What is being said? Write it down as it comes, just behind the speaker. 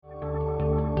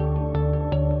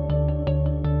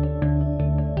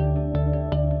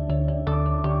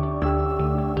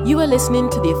You are listening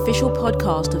to the official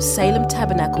podcast of Salem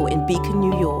Tabernacle in Beacon,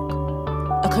 New York,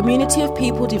 a community of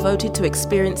people devoted to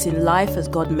experiencing life as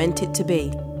God meant it to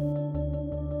be.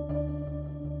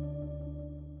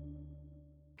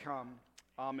 Come,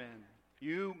 amen.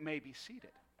 You may be seated.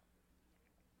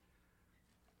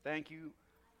 Thank you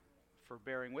for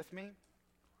bearing with me.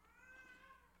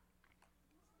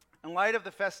 In light of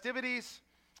the festivities,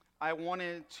 I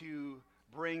wanted to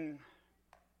bring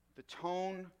the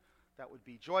tone that would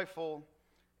be joyful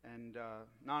and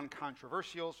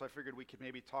non-controversial, so I figured we could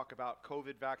maybe talk about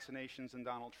COVID vaccinations and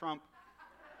Donald Trump.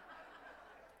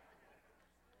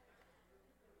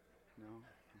 No?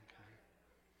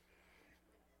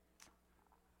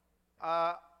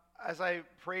 Okay. As I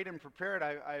prayed and prepared,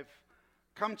 I've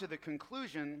come to the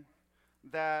conclusion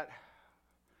that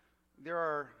there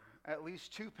are at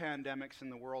least two pandemics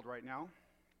in the world right now.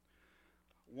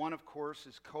 One, of course,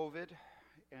 is COVID,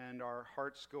 and our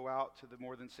hearts go out to the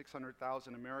more than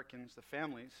 600,000 Americans, the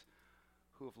families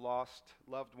who have lost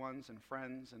loved ones and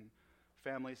friends, and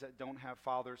families that don't have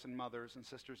fathers and mothers and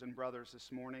sisters and brothers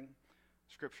this morning.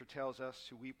 Scripture tells us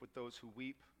to weep with those who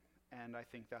weep, and I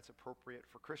think that's appropriate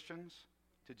for Christians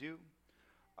to do.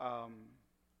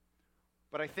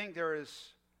 But I think there is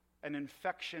an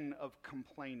infection of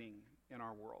complaining in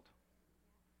our world.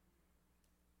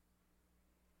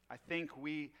 I think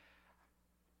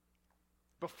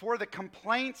before the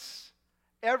complaints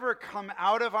ever come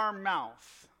out of our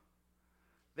mouth,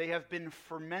 they have been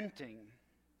fermenting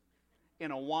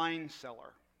in a wine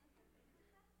cellar.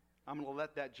 I'm going to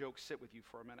let that joke sit with you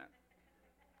for a minute.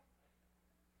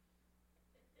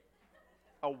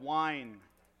 A wine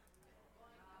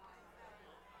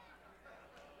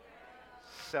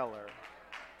cellar.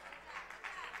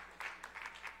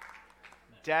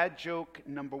 Dad joke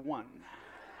number one.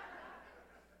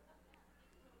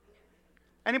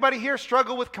 Anybody here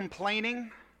struggle with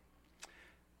complaining?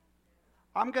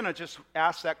 I'm going to just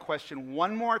ask that question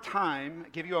one more time,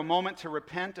 give you a moment to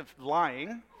repent of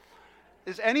lying.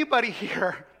 Is anybody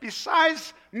here,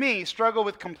 besides me, struggle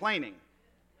with complaining?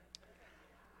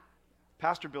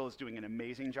 Pastor Bill is doing an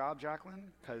amazing job, Jacqueline,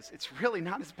 because it's really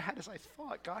not as bad as I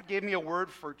thought. God gave me a word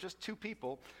for just two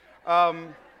people.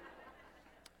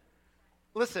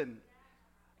 Listen,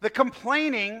 the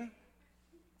complaining,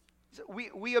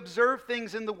 we observe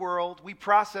things in the world, we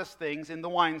process things in the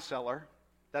wine cellar.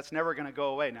 That's never going to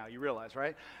go away now, you realize,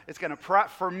 right? It's going to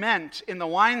ferment in the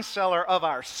wine cellar of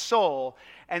our soul,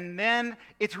 and then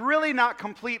it's really not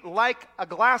complete like a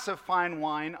glass of fine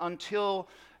wine until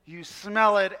you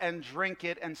smell it and drink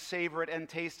it and savor it and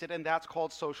taste it, and that's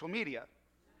called social media.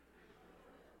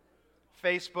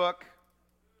 Facebook,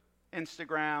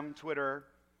 Instagram, Twitter,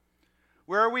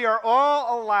 where we are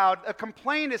all allowed. A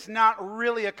complaint is not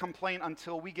really a complaint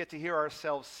until we get to hear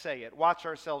ourselves say it, watch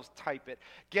ourselves type it,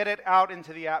 get it out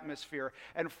into the atmosphere.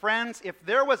 And friends, if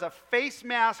there was a face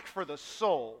mask for the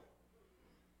soul,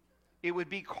 it would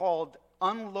be called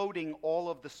unloading all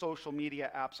of the social media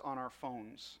apps on our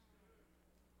phones.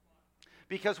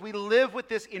 Because we live with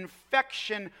this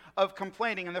infection of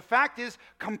complaining. And the fact is,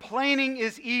 complaining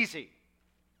is easy.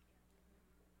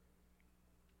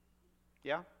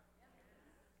 Yeah?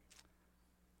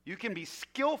 You can be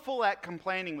skillful at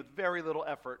complaining with very little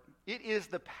effort. It is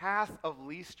the path of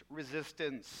least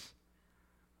resistance.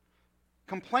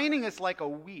 Complaining is like a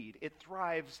weed. It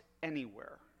thrives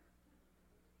anywhere.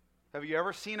 Have you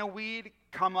ever seen a weed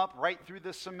come up right through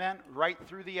the cement, right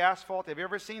through the asphalt? Have you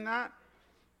ever seen that?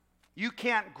 You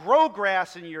can't grow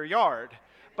grass in your yard,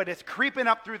 but it's creeping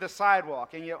up through the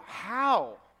sidewalk. And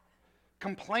how?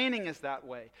 Complaining is that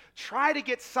way. Try to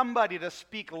get somebody to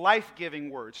speak life-giving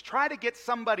words. Try to get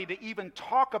somebody to even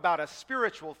talk about a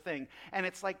spiritual thing, and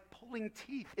it's like pulling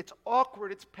teeth. It's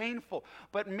awkward. It's painful.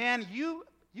 But man,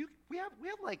 we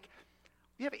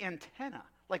have antenna.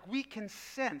 Like we can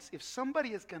sense if somebody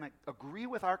is going to agree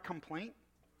with our complaint.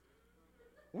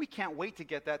 We can't wait to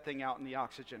get that thing out in the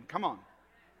oxygen. Come on.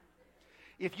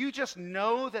 If you just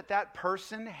know that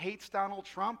person hates Donald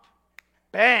Trump,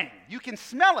 bang, you can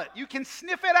smell it. You can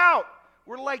sniff it out.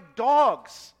 We're like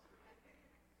dogs.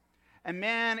 And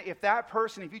man, if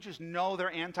you just know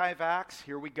they're anti-vax,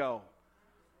 here we go.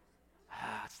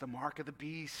 It's the mark of the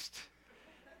beast.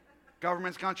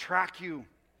 Government's going to track you.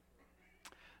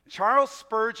 Charles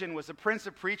Spurgeon was a prince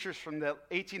of preachers from the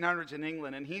 1800s in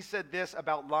England, and he said this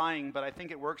about lying, but I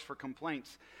think it works for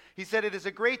complaints. He said, "It is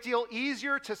a great deal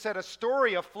easier to set a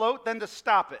story afloat than to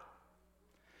stop it.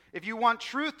 If you want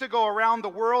truth to go around the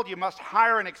world, you must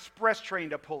hire an express train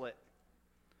to pull it.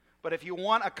 But if you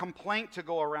want a complaint to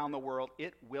go around the world,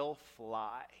 it will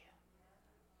fly."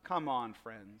 Come on,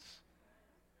 friends.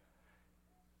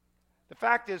 The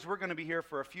fact is, we're going to be here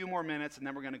for a few more minutes, and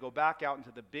then we're going to go back out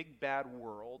into the big bad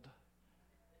world.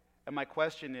 And my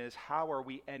question is, how are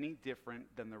we any different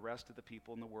than the rest of the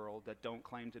people in the world that don't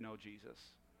claim to know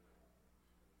Jesus?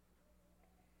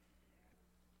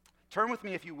 Turn with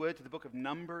me, if you would, to the book of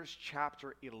Numbers,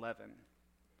 chapter 11.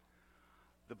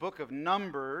 The book of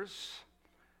Numbers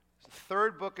is the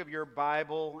third book of your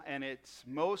Bible, and it's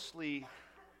mostly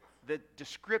the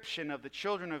description of the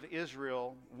children of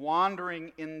Israel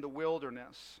wandering in the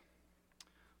wilderness,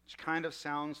 which kind of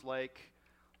sounds like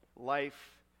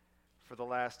life for the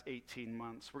last 18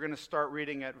 months. We're going to start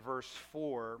reading at verse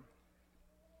 4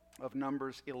 of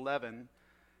Numbers 11.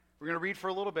 We're going to read for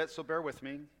a little bit, so bear with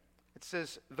me. It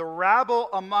says, "The rabble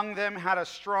among them had a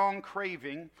strong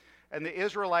craving, and the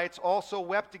Israelites also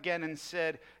wept again and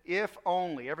said, 'If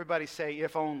only.'" Everybody say,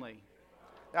 "If only."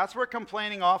 That's where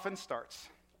complaining often starts.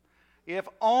 If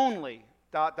only, ...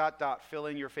 Fill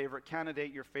in your favorite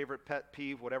candidate, your favorite pet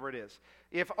peeve, whatever it is.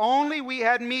 "If only we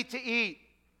had meat to eat.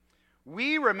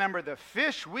 We remember the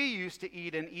fish we used to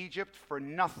eat in Egypt for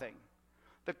nothing.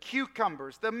 The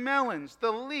cucumbers, the melons,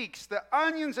 the leeks, the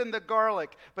onions, and the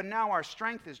garlic. But now our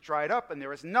strength is dried up, and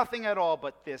there is nothing at all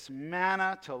but this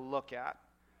manna to look at."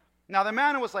 Now the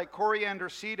manna was like coriander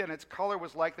seed, and its color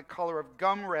was like the color of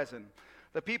gum resin.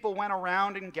 The people went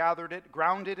around and gathered it,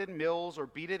 ground it in mills or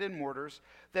beat it in mortars,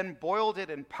 then boiled it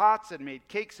in pots and made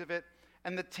cakes of it.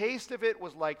 And the taste of it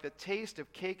was like the taste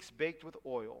of cakes baked with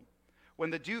oil.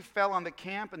 When the dew fell on the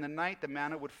camp in the night, the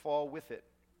manna would fall with it.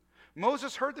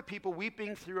 Moses heard the people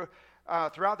weeping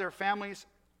throughout their families,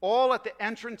 all at the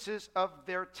entrances of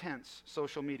their tents.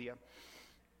 Social media.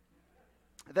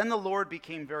 Then the Lord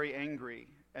became very angry,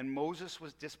 and Moses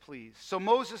was displeased. So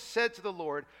Moses said to the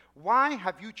Lord, "Why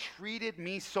have you treated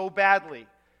me so badly?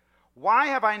 Why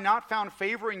have I not found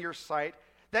favor in your sight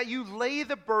that you lay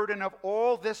the burden of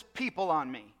all this people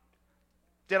on me?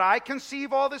 Did I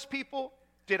conceive all this people?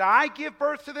 Did I give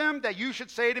birth to them, that you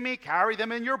should say to me, 'Carry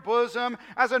them in your bosom,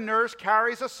 as a nurse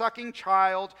carries a sucking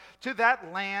child, to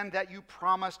that land that you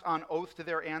promised on oath to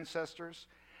their ancestors?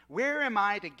 Where am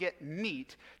I to get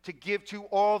meat to give to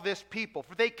all this people?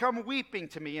 For they come weeping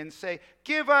to me and say,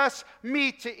 'Give us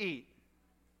meat to eat.'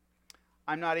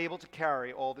 I'm not able to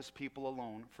carry all this people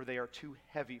alone, for they are too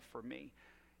heavy for me.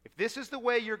 If this is the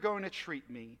way you're going to treat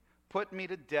me, put me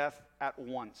to death at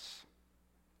once.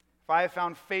 If I have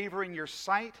found favor in your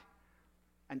sight,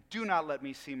 and do not let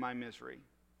me see my misery."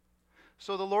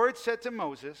 So the Lord said to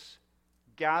Moses,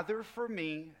 "Gather for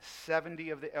me 70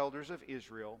 of the elders of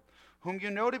Israel, whom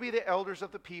you know to be the elders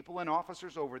of the people and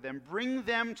officers over them. Bring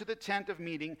them to the tent of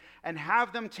meeting and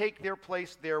have them take their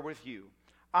place there with you.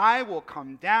 I will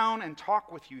come down and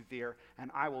talk with you there,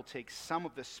 and I will take some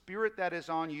of the Spirit that is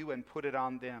on you and put it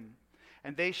on them.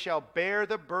 And they shall bear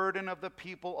the burden of the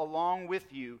people along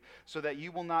with you, so that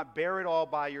you will not bear it all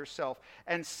by yourself.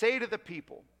 And say to the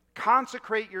people,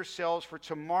 'Consecrate yourselves, for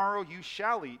tomorrow you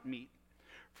shall eat meat.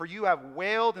 For you have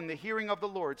wailed in the hearing of the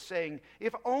Lord, saying,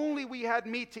 "If only we had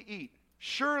meat to eat.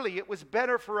 Surely it was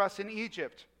better for us in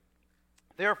Egypt."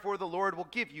 Therefore the Lord will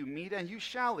give you meat, and you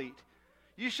shall eat.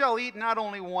 You shall eat not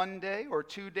only 1 day, or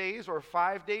 2 days, or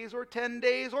 5 days, or 10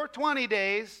 days, or 20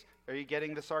 days. Are you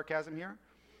getting the sarcasm here?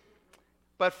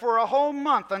 But for a whole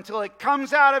month, until it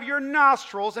comes out of your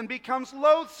nostrils and becomes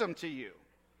loathsome to you."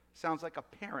 Sounds like a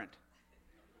parent.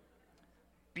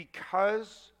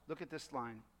 "Because," look at this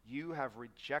line, "you have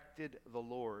rejected the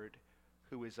Lord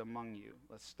who is among you."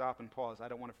 Let's stop and pause. I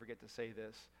don't want to forget to say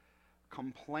this.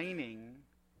 Complaining,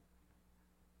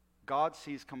 God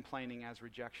sees complaining as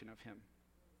rejection of him.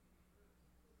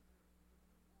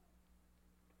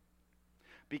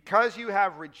 "Because you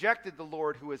have rejected the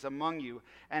Lord who is among you,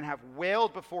 and have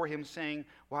wailed before him, saying,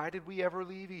 'Why did we ever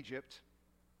leave Egypt?'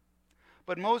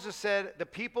 But Moses said, 'The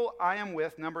people I am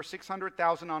with number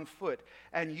 600,000 on foot,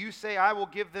 and you say I will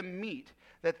give them meat,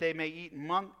 that they may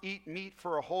eat meat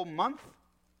for a whole month?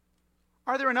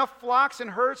 Are there enough flocks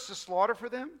and herds to slaughter for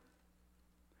them?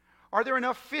 Are there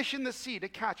enough fish in the sea to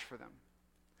catch for them?'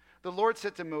 The Lord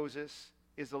said to Moses,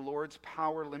 'Is the Lord's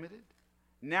power limited?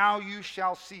 Now you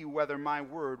shall see whether my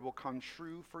word will come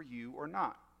true for you or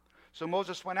not.' So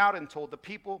Moses went out and told the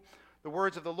people the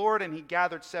words of the Lord, and he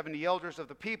gathered 70 elders of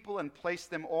the people and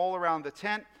placed them all around the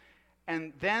tent.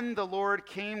 And then the Lord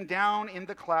came down in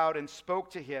the cloud and spoke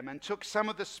to him, and took some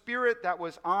of the Spirit that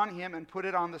was on him and put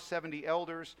it on the 70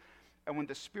 elders. And when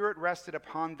the Spirit rested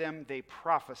upon them, they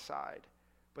prophesied,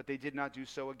 but they did not do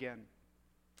so again.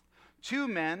 2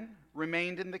 men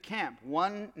remained in the camp,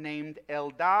 one named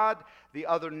Eldad, the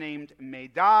other named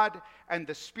Medad, and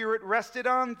the Spirit rested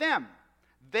on them.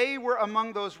 They were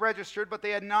among those registered, but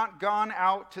they had not gone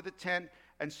out to the tent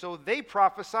And so they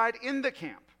prophesied in the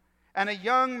camp. And a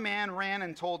young man ran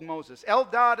and told Moses,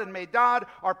 Eldad and Medad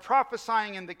are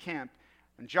prophesying in the camp.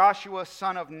 And Joshua,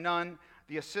 son of Nun,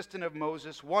 the assistant of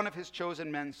Moses, one of his chosen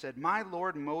men, said, My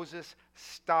lord Moses,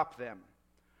 stop them.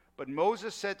 But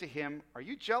Moses said to him, Are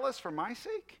you jealous for my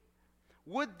sake?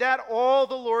 Would that all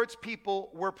the Lord's people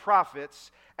were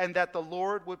prophets, and that the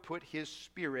Lord would put his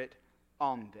Spirit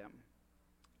on them.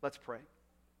 Let's pray.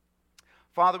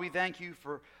 Father, we thank you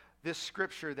for this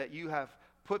scripture that you have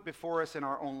put before us in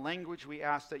our own language. We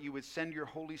ask that you would send your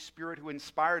Holy Spirit, who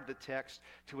inspired the text,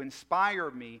 to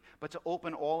inspire me, but to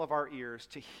open all of our ears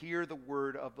to hear the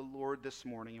word of the Lord this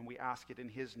morning. And we ask it in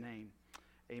his name.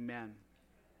 Amen.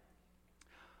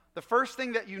 The first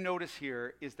thing that you notice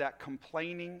here is that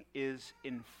complaining is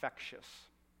infectious.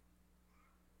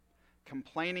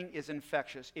 Complaining is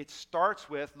infectious. It starts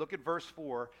with, look at verse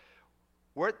 4.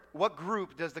 What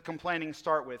group does the complaining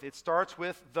start with? It starts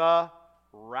with the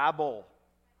rabble.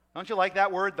 Don't you like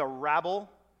that word, the rabble?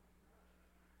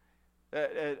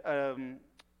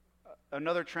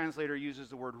 Another translator uses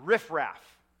the word riffraff,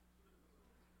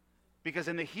 because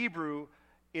in the Hebrew,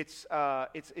 it's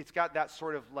got that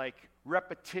sort of like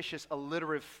repetitious,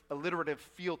 alliterative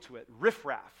feel to it.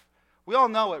 Riffraff. We all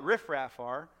know what riffraff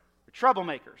are. They're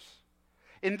troublemakers.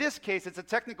 In this case, it's a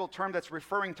technical term that's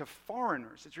referring to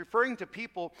foreigners. It's referring to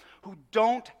people who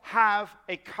don't have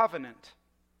a covenant.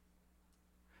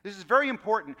 This is very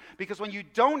important, because when you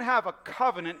don't have a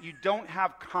covenant, you don't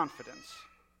have confidence.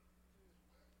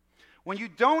 When you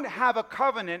don't have a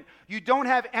covenant, you don't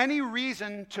have any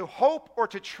reason to hope or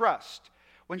to trust.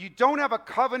 When you don't have a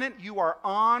covenant, you are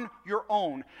on your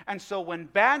own. And so when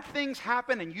bad things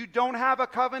happen and you don't have a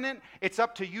covenant, it's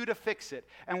up to you to fix it.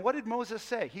 And what did Moses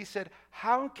say? He said,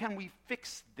 how can we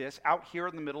fix this out here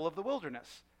in the middle of the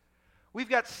wilderness? We've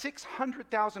got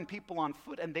 600,000 people on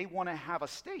foot, and they want to have a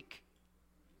steak.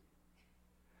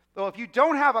 So if you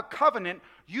don't have a covenant,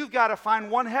 you've got to find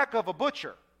one heck of a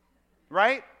butcher,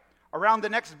 right? Around the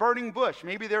next burning bush.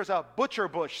 Maybe there's a butcher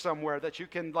bush somewhere that you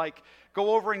can like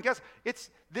go over and guess. It's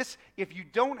this, if you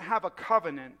don't have a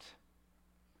covenant,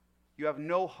 you have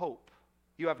no hope.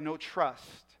 You have no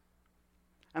trust.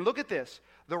 And look at this.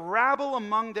 The rabble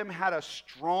among them had a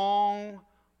strong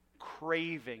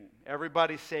craving.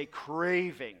 Everybody say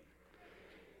craving.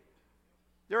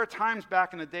 There are times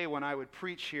back in the day when I would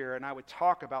preach here and I would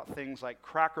talk about things like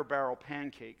Cracker Barrel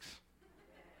pancakes.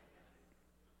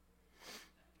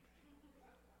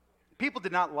 People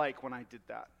did not like when I did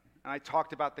that. And I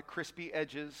talked about the crispy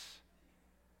edges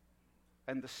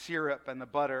and the syrup and the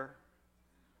butter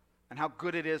and how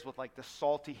good it is with like the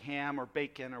salty ham or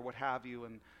bacon or what have you.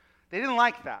 And they didn't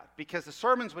like that because the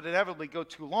sermons would inevitably go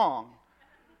too long.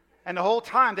 And the whole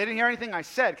time, they didn't hear anything I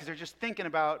said because they're just thinking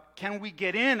about, can we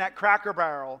get in at Cracker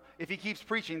Barrel if he keeps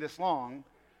preaching this long?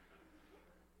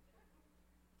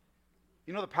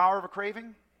 You know the power of a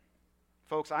craving?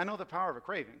 Folks, I know the power of a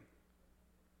craving.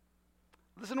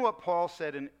 Listen to what Paul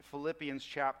said in Philippians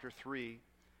chapter 3,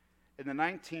 in the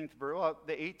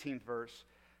 18th verse.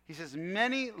 He says,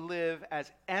 many live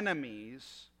as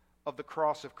enemies of the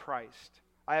cross of Christ.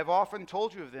 I have often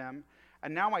told you of them,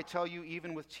 and now I tell you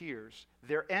even with tears.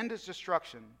 Their end is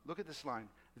destruction. Look at this line.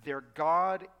 Their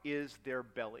God is their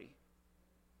belly.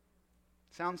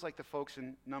 Sounds like the folks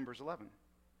in Numbers 11.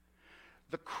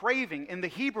 The craving, in the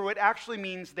Hebrew, it actually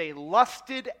means they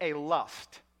lusted a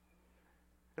lust.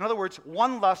 In other words,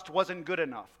 one lust wasn't good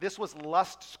enough. This was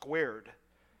lust squared.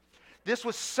 This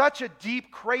was such a deep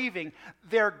craving.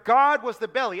 Their God was the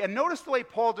belly. And notice the way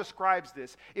Paul describes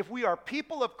this. If we are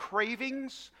people of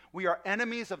cravings, we are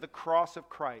enemies of the cross of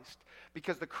Christ.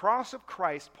 Because the cross of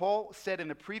Christ, Paul said in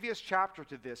the previous chapter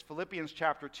to this, Philippians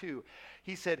chapter 2,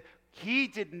 he said,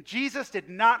 Jesus did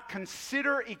not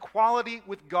consider equality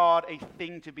with God a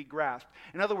thing to be grasped.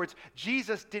 In other words,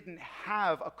 Jesus didn't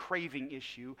have a craving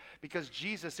issue because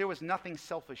there was nothing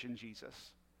selfish in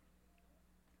Jesus.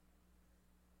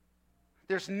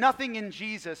 There's nothing in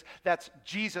Jesus that's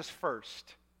Jesus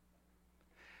first.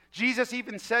 Jesus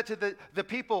even said to the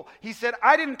people, he said,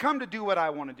 I didn't come to do what I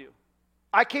want to do.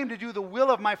 I came to do the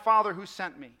will of my Father who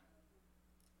sent me.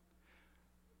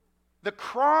 The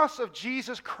cross of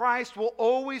Jesus Christ will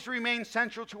always remain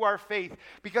central to our faith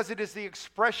because it is the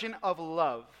expression of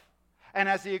love. And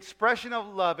as the expression of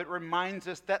love, it reminds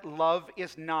us that love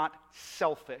is not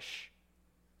selfish.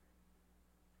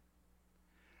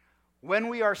 When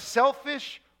we are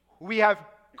selfish, we have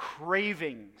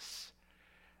cravings.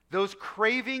 Those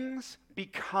cravings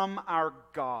become our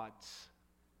gods.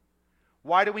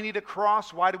 Why do we need a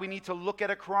cross? Why do we need to look at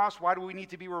a cross? Why do we need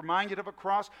to be reminded of a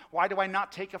cross? Why do I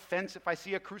not take offense if I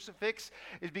see a crucifix?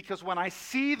 Is because when I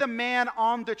see the man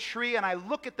on the tree and I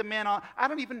look at the man on,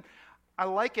 I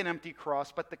like an empty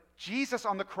cross, but Jesus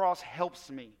on the cross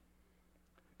helps me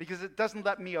because it doesn't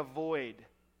let me avoid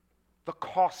the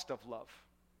cost of love.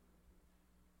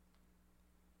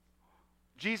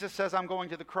 Jesus says, I'm going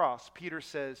to the cross. Peter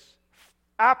says,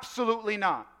 absolutely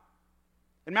not.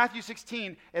 In Matthew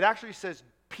 16, it actually says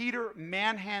Peter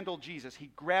manhandled Jesus. He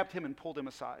grabbed him and pulled him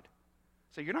aside.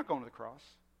 So you're not going to the cross.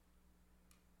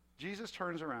 Jesus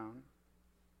turns around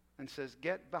and says,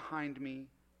 get behind me,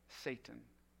 Satan.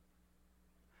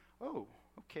 Oh,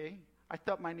 okay. I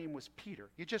thought my name was Peter.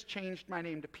 You just changed my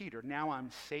name to Peter. Now I'm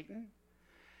Satan?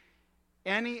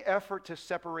 Any effort to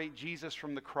separate Jesus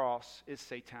from the cross is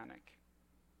satanic.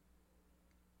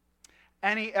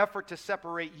 Any effort to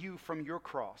separate you from your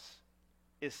cross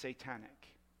is satanic.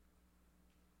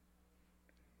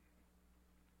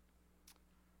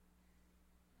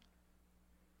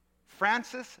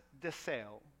 Francis de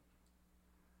Sales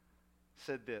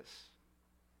said this: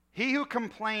 he who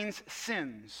complains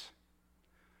sins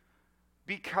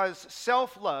because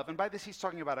self-love, and by this he's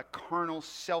talking about a carnal,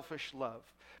 selfish love,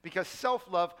 because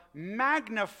self-love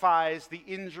magnifies the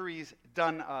injuries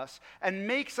done us and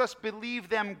makes us believe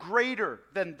them greater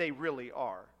than they really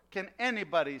are. Can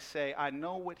anybody say, I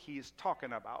know what he's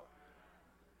talking about?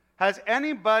 Has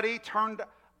anybody turned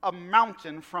a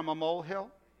mountain from a molehill?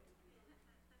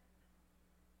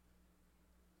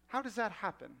 How does that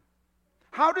happen?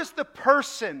 How does the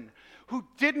person who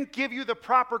didn't give you the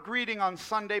proper greeting on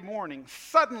Sunday morning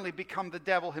suddenly become the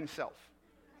devil himself?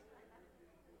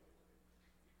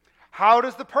 How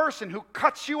does the person who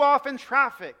cuts you off in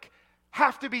traffic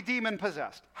have to be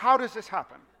demon-possessed? How does this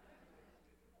happen?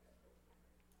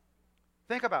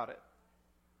 Think about it.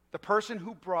 The person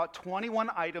who brought 21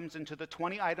 items into the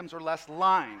 20 items or less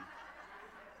line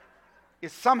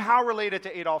is somehow related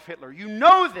to Adolf Hitler. You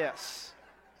know this.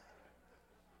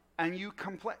 And you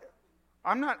complain.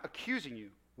 I'm not accusing you.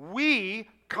 We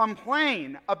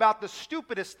complain about the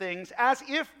stupidest things as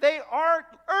if they are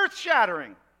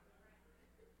earth-shattering.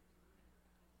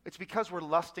 It's because we're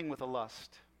lusting with a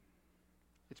lust.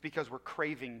 It's because we're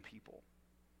craving people.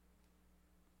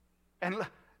 And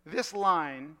this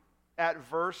line at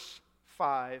verse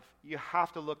 5, you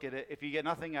have to look at it. If you get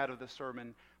nothing out of the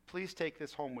sermon, please take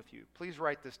this home with you. Please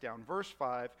write this down. Verse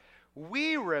 5,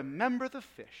 we remember the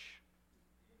fish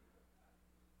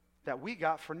that we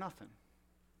got for nothing.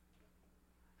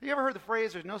 Have you ever heard the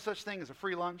phrase, there's no such thing as a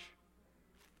free lunch?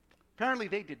 Apparently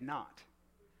they did not.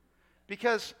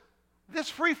 Because this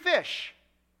free fish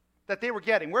that they were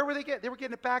getting, where were they getting? They were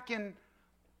getting it back in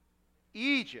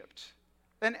Egypt.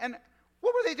 And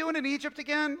what were they doing in Egypt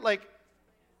again?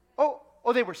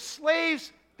 They were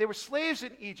slaves. They were slaves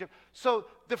in Egypt. So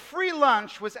the free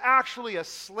lunch was actually a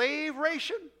slave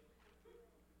ration?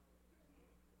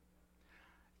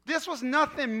 This was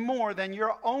nothing more than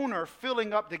your owner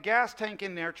filling up the gas tank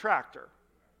in their tractor.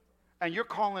 And you're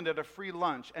calling it a free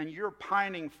lunch, and you're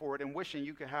pining for it and wishing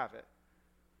you could have it.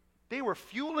 They were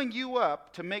fueling you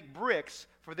up to make bricks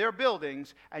for their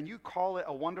buildings, and you call it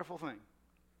a wonderful thing.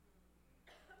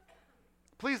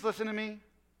 Please listen to me.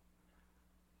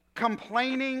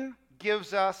 Complaining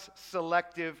gives us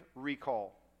selective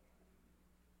recall.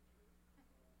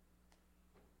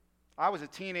 I was a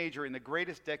teenager in the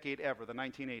greatest decade ever, the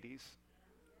 1980s.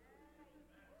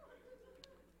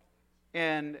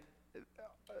 And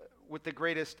with the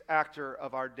greatest actor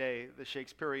of our day, the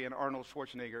Shakespearean Arnold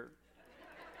Schwarzenegger,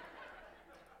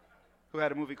 who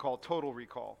had a movie called Total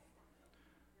Recall.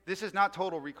 This is not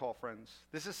total recall, friends.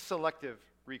 This is selective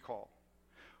recall.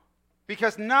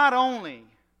 Because not only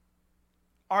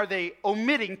are they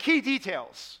omitting key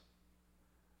details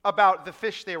about the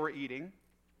fish they were eating,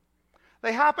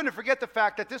 they happen to forget the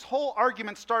fact that this whole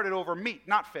argument started over meat,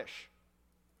 not fish.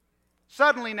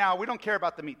 Suddenly now, we don't care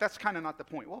about the meat. That's kind of not the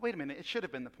point. Well, wait a minute. It should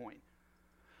have been the point.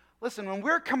 Listen, when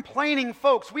we're complaining,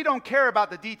 folks, we don't care about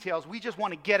the details. We just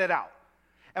want to get it out.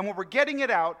 And when we're getting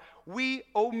it out, we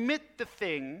omit the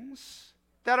things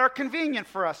that are convenient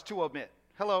for us to omit.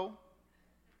 Hello?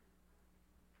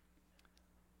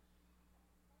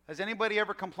 Has anybody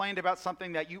ever complained about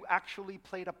something that you actually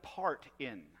played a part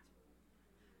in?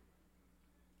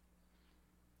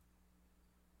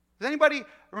 Does anybody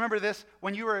remember this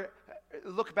when you were,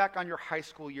 look back on your high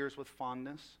school years with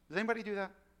fondness? Does anybody do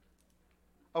that?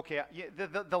 Okay,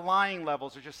 the lying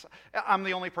levels are just, I'm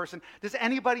the only person. Does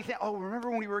anybody think, oh, remember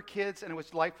when we were kids and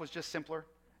life was just simpler?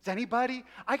 Does anybody?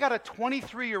 I got a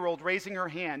 23-year-old raising her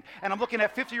hand, and I'm looking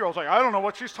at 50-year-olds like, I don't know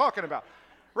what she's talking about.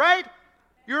 Right?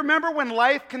 You remember when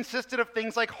life consisted of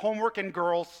things like homework and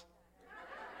girls?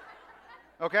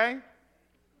 Okay?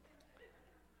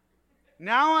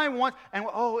 Now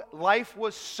life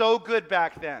was so good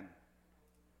back then.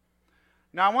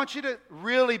 Now I want you to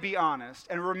really be honest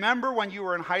and remember when you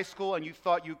were in high school and you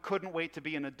thought you couldn't wait to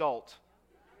be an adult.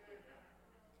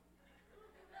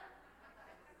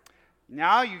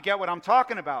 Now you get what I'm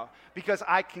talking about, because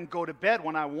I can go to bed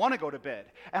when I want to go to bed,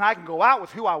 and I can go out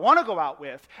with who I want to go out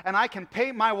with, and I can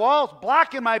paint my walls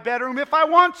black in my bedroom if I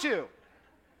want to.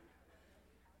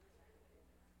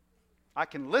 I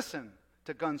can listen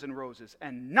to Guns N' Roses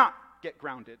and not get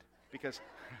grounded, because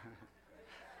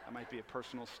that might be a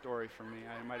personal story for me.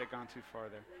 I might have gone too far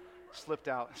there. Slipped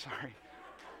out, sorry.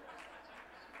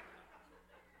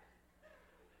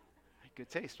 Good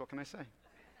taste, what can I say?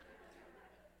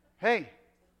 Hey,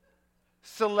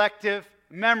 selective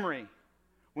memory.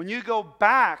 When you go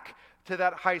back to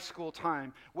that high school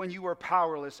time when you were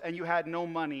powerless and you had no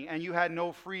money and you had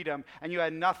no freedom and you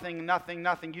had nothing.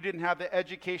 You didn't have the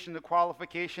education, the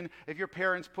qualification. If your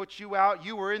parents put you out,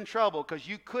 you were in trouble because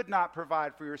you could not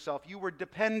provide for yourself. You were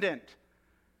dependent.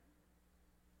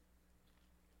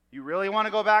 You really want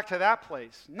to go back to that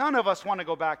place? None of us want to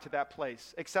go back to that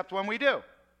place except when we do,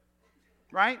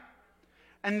 right?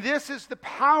 And this is the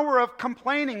power of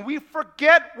complaining. We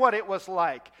forget what it was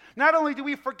like. Not only do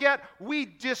we forget, we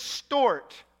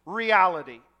distort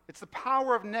reality. It's the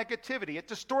power of negativity. It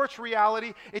distorts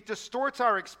reality. It distorts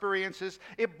our experiences.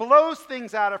 It blows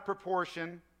things out of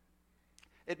proportion.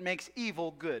 It makes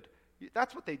evil good.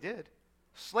 That's what they did.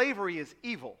 Slavery is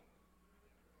evil.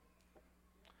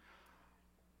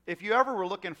 If you ever were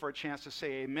looking for a chance to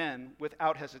say amen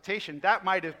without hesitation, that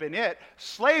might have been it.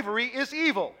 Slavery is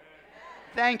evil.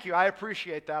 Thank you. I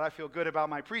appreciate that. I feel good about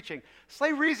my preaching.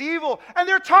 Slavery is evil. And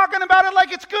they're talking about it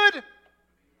like it's good.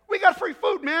 We got free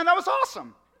food, man. That was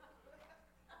awesome.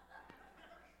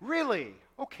 Really?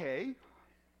 Okay.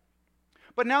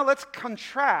 But now let's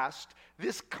contrast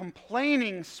this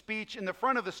complaining speech in the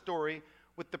front of the story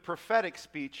with the prophetic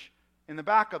speech in the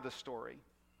back of the story.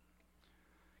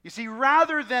 You see,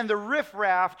 rather than the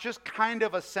riffraff just kind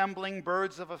of assembling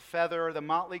birds of a feather, the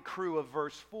motley crew of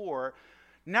verse 4,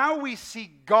 now we see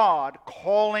God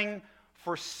calling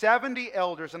for 70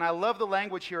 elders, and I love the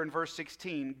language here in verse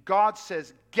 16. God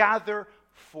says, gather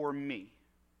for me.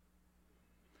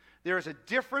 There is a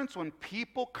difference when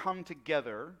people come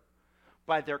together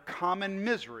by their common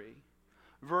misery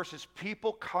versus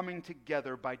people coming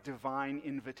together by divine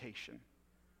invitation.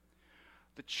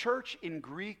 The church in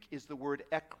Greek is the word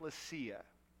ekklesia,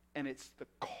 and it's the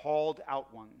called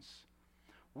out ones.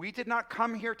 We did not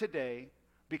come here today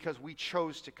because we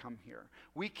chose to come here.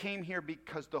 We came here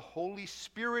because the Holy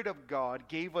Spirit of God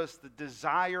gave us the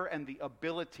desire and the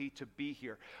ability to be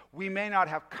here. We may not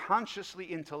have consciously,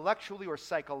 intellectually, or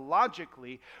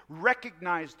psychologically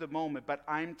recognized the moment, but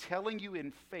I'm telling you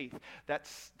in faith that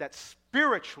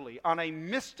spiritually, on a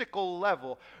mystical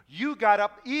level, you got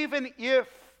up even if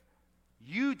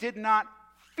you did not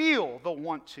feel the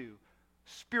want to.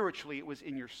 Spiritually, it was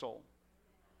in your soul.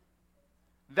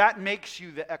 That makes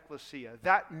you the ecclesia.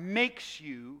 That makes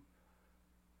you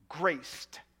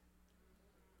graced.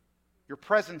 Your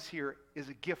presence here is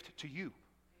a gift to you.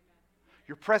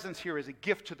 Your presence here is a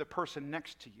gift to the person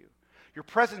next to you. Your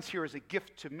presence here is a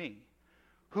gift to me.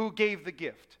 Who gave the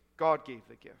gift? God gave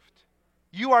the gift.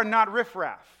 You are not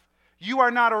riffraff. You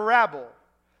are not a rabble.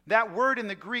 That word in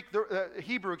the Greek,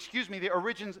 Hebrew, the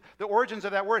origins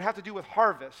of that word have to do with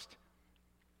harvest.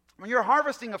 When you're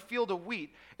harvesting a field of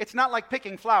wheat, it's not like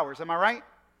picking flowers, am I right?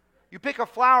 You pick a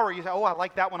flower, you say, oh, I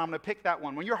like that one, I'm going to pick that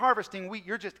one. When you're harvesting wheat,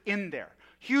 you're just in there.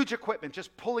 Huge equipment,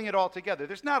 just pulling it all together.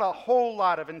 There's not a whole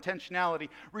lot of intentionality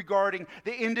regarding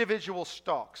the individual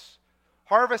stalks.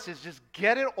 Harvest is just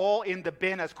get it all in the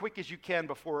bin as quick as you can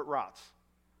before it rots.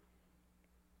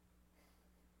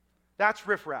 That's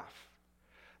riffraff.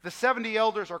 The 70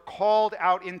 elders are called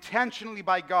out intentionally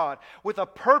by God with a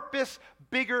purpose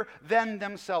bigger than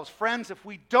themselves. Friends, if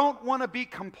we don't want to be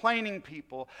complaining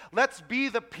people, let's be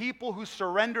the people who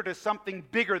surrender to something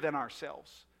bigger than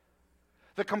ourselves.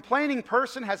 The complaining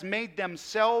person has made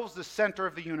themselves the center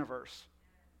of the universe.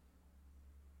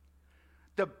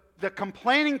 The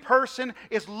complaining person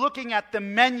is looking at the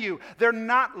menu. They're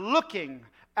not looking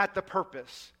at the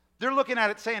purpose. They're looking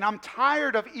at it saying, I'm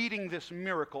tired of eating this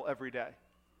miracle every day.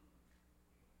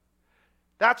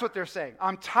 That's what they're saying.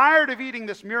 I'm tired of eating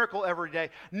this miracle every day,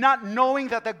 not knowing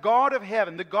that the God of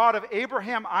heaven, the God of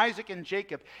Abraham, Isaac, and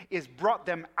Jacob, is brought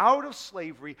them out of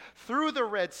slavery through the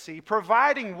Red Sea,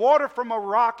 providing water from a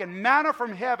rock and manna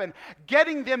from heaven,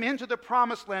 getting them into the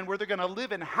promised land where they're going to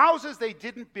live in houses they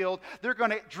didn't build. They're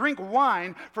going to drink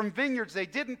wine from vineyards they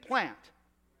didn't plant.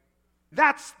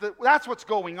 That's what's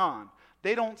going on.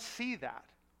 They don't see that.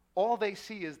 All they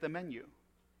see is the menu.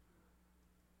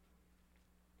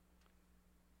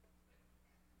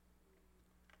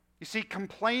 You see,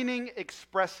 complaining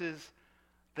expresses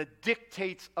the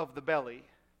dictates of the belly,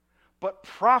 but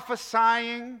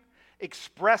prophesying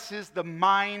expresses the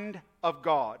mind of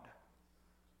God.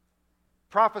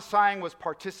 Prophesying was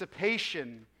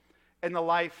participation in the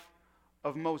life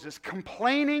of Moses.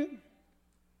 Complaining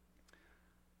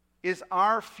is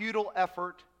our futile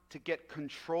effort to get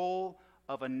control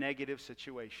of a negative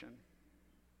situation.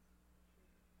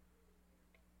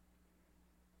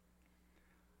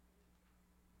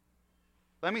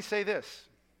 Let me say this.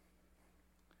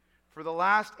 For the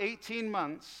last 18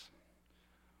 months,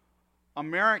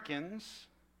 Americans,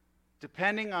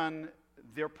 depending on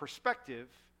their perspective,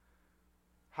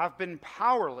 have been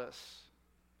powerless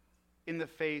in the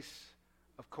face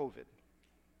of COVID.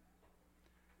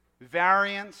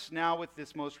 Variants, now with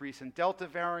this most recent Delta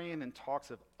variant and talks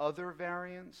of other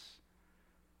variants,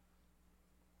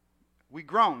 we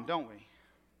groan, don't we?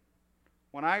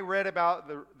 When I read about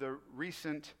the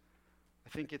recent, I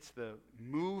think it's the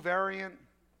Mu variant,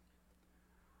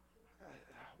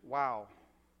 wow.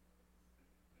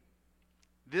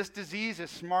 This disease is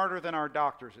smarter than our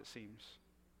doctors, it seems.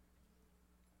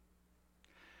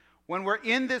 When we're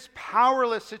in this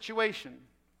powerless situation,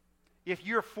 if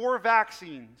you're for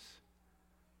vaccines,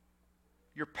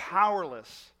 you're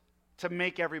powerless to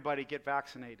make everybody get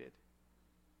vaccinated.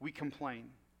 We complain.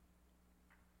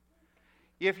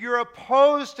 If you're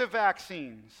opposed to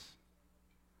vaccines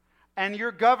and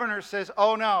your governor says,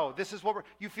 oh no, this is what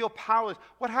you feel powerless,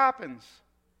 what happens?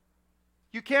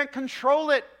 You can't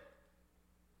control it.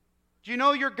 Do you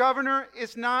know your governor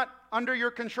is not under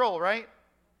your control, right?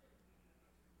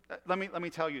 Let me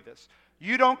tell you this.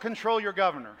 You don't control your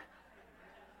governor.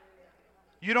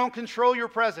 You don't control your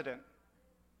president.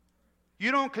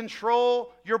 You don't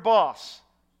control your boss.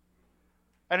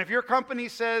 And if your company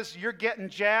says you're getting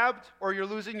jabbed or you're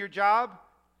losing your job,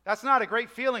 that's not a great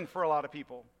feeling for a lot of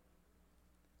people.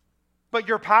 But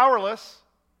you're powerless.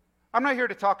 I'm not here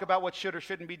to talk about what should or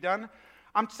shouldn't be done.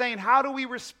 I'm saying, how do we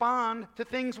respond to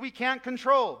things we can't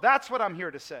control? That's what I'm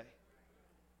here to say.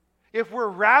 If we're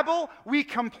rabble, we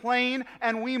complain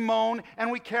and we moan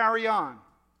and we carry on.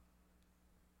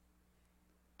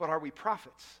 But are we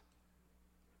prophets?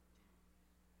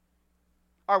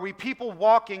 Are we people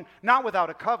walking not without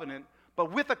a covenant,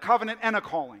 but with a covenant and a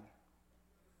calling?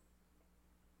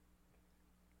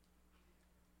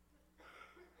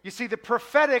 You see, the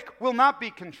prophetic will not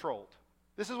be controlled.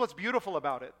 This is what's beautiful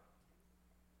about it.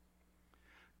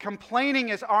 Complaining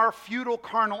is our futile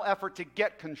carnal effort to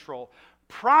get control.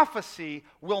 Prophecy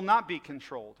will not be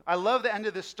controlled. I love the end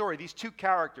of this story. These two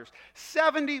characters.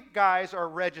 70 guys are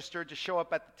registered to show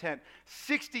up at the tent.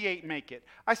 68 make it.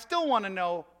 I still want to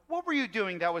know, what were you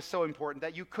doing that was so important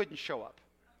that you couldn't show up?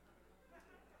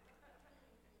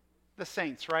 The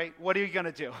saints, right? What are you going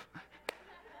to do?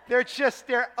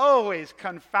 They're always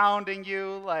confounding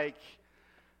you like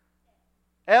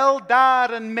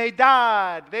Eldad and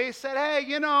Medad. They said, hey,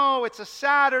 it's a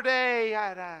Saturday.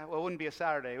 Well, it wouldn't be a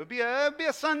Saturday. It would be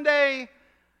a Sunday.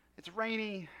 It's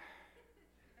rainy.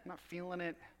 I'm not feeling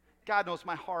it. God knows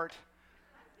my heart.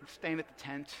 I'm staying at the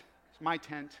tent. It's my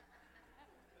tent.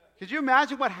 Could you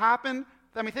imagine what happened?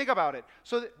 I mean, think about it.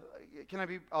 So,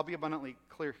 I'll be abundantly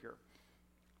clear here.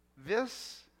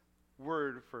 This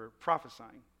word for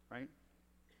prophesying, right?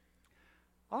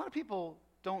 A lot of people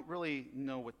don't really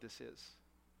know what this is.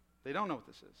 They don't know what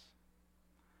this is.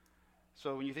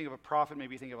 So when you think of a prophet,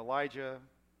 maybe you think of Elijah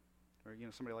or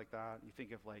somebody like that. You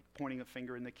think of like pointing a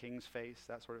finger in the king's face,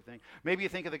 that sort of thing. Maybe you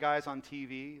think of the guys on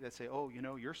TV that say, oh,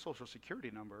 your social security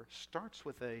number starts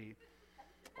with a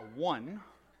 1.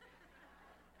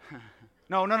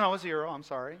 No, a 0, I'm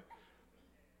sorry.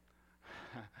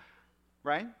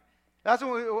 Right? That's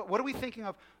what are we thinking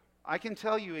of? I can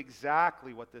tell you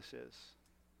exactly what this is.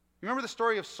 Remember the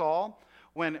story of Saul?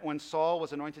 When Saul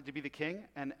was anointed to be the king,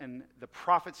 and the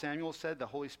prophet Samuel said, the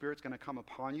Holy Spirit's going to come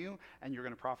upon you, and you're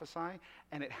going to prophesy.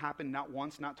 And it happened not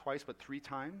once, not twice, but 3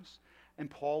 times.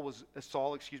 And Saul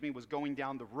was going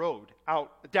down the road,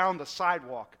 down the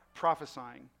sidewalk,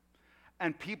 prophesying.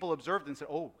 And people observed and said,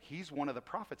 oh, he's one of the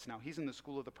prophets now. He's in the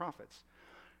school of the prophets.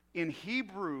 In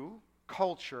Hebrew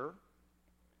culture,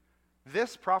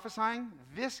 This prophesying,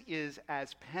 this is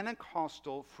as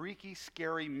Pentecostal, freaky,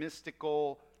 scary,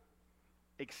 mystical,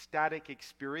 ecstatic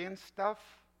experience stuff,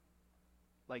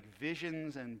 like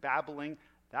visions and babbling.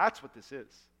 That's what this is.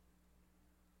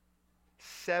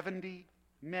 70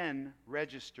 men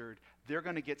registered. They're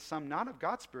going to get some, not of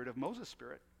God's Spirit, of Moses'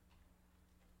 Spirit.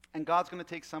 And God's going to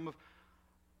take some of,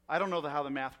 I don't know how the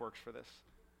math works for this.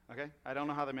 Okay? I don't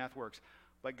know how the math works.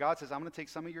 But God says, I'm going to take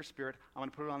some of your Spirit, I'm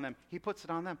going to put it on them. He puts it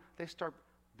on them. They start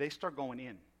going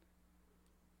in.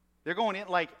 They're going in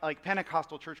like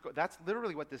Pentecostal church. That's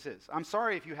literally what this is. I'm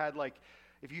sorry if you had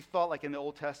if you thought like in the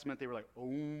Old Testament they were like,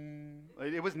 oh.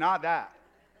 It was not that.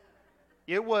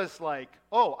 It was like,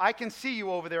 oh, I can see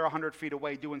you over there 100 feet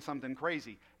away doing something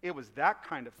crazy. It was that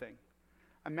kind of thing.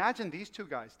 Imagine these two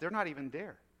guys. They're not even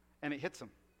there. And it hits them.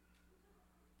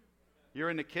 You're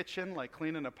in the kitchen, like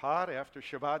cleaning a pot after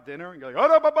Shabbat dinner, and you're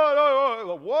like,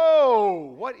 oh,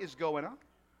 whoa, what is going on?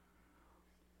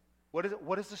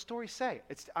 What does the story say?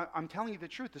 I'm telling you the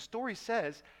truth. The story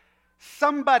says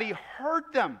somebody heard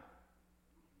them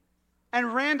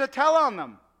and ran to tell on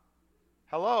them.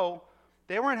 Hello?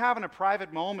 They weren't having a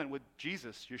private moment with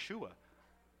Jesus, Yeshua.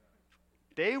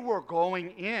 They were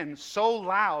going in so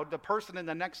loud, the person in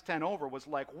the next tent over was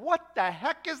like, what the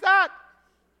heck is that?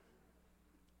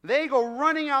 They go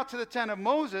running out to the tent of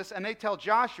Moses, and they tell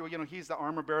Joshua, he's the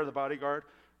armor bearer, the bodyguard.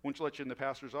 Won't you let you in the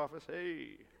pastor's office? Hey,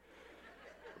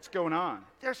 what's going on?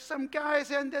 There's some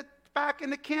guys back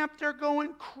in the camp, they're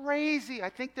going crazy. I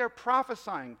think they're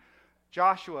prophesying.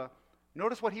 Joshua,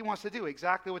 notice what he wants to do,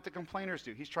 exactly what the complainers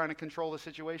do. He's trying to control the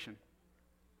situation.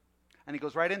 And he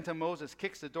goes right into Moses,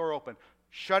 kicks the door open.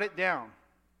 Shut it down.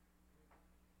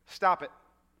 Stop it.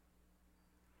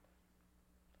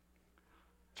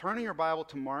 Turn in your Bible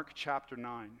to Mark chapter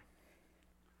 9.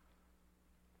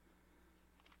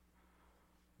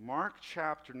 Mark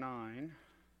chapter 9,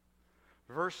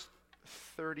 verse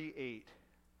 38.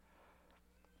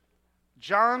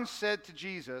 John said to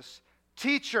Jesus,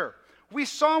 "Teacher, we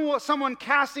saw someone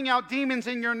casting out demons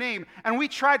in your name, and we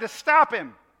tried to stop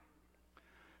him."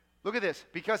 Look at this,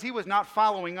 because he was not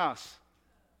following us.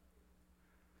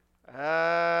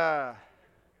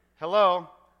 Hello?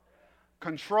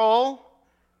 Control.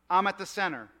 I'm at the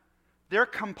center. They're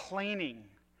complaining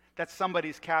that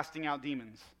somebody's casting out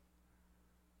demons.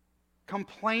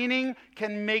 Complaining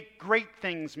can make great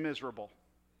things miserable.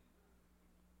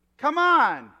 Come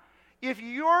on. If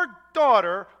your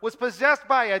daughter was possessed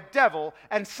by a devil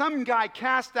and some guy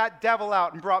cast that devil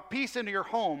out and brought peace into your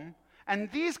home,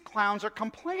 and these clowns are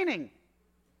complaining,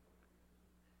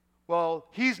 well,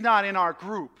 he's not in our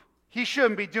group. He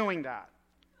shouldn't be doing that.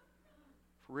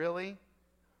 Really?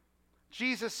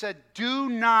 Jesus said, do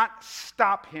not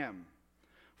stop him.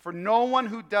 For no one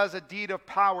who does a deed of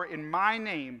power in my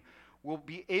name will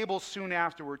be able soon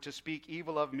afterward to speak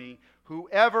evil of me.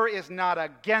 Whoever is not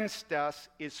against us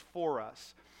is for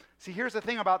us. See, here's the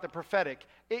thing about the prophetic.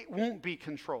 It won't be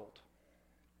controlled.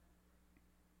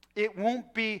 It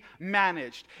won't be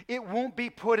managed. It won't be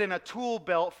put in a tool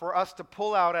belt for us to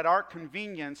pull out at our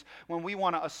convenience when we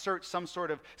want to assert some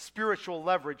sort of spiritual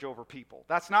leverage over people.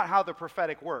 That's not how the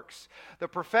prophetic works. The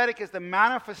prophetic is the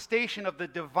manifestation of the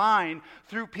divine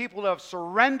through people who have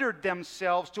surrendered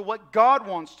themselves to what God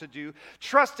wants to do,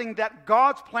 trusting that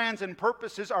God's plans and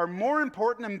purposes are more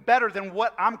important and better than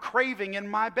what I'm craving in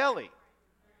my belly.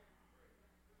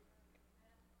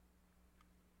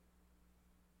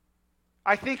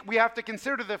 I think we have to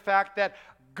consider the fact that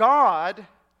God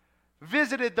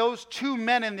visited those two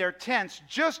men in their tents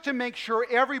just to make sure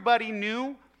everybody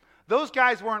knew those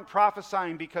guys weren't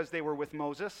prophesying because they were with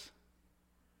Moses.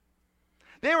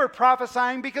 They were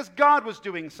prophesying because God was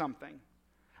doing something.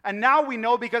 And now we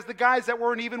know because the guys that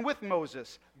weren't even with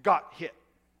Moses got hit.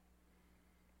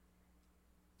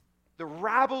 The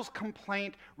rabble's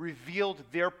complaint revealed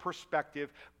their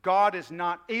perspective. God is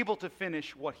not able to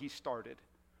finish what he started.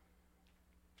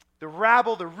 The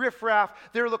rabble, the riffraff,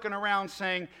 they're looking around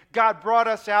saying, God brought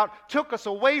us out, took us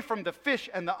away from the fish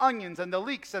and the onions and the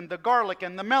leeks and the garlic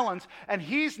and the melons, and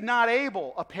he's not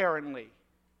able, apparently.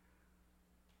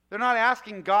 They're not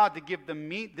asking God to give them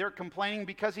meat. They're complaining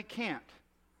because he can't.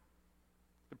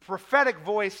 The prophetic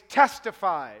voice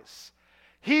testifies,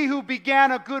 he who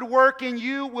began a good work in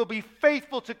you will be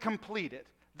faithful to complete it.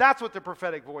 That's what the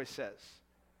prophetic voice says.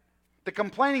 The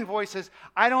complaining voice says,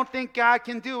 I don't think God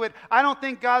can do it. I don't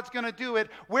think God's going to do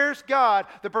it. Where's God?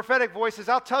 The prophetic voice says,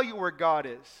 I'll tell you where God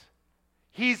is.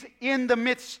 He's in the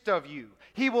midst of you.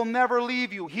 He will never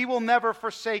leave you. He will never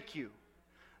forsake you.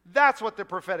 That's what the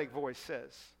prophetic voice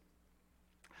says.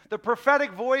 The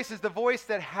prophetic voice is the voice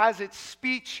that has its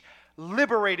speech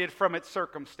liberated from its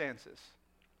circumstances.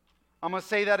 I'm going to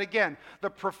say that again. The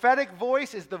prophetic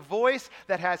voice is the voice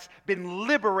that has been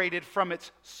liberated from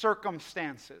its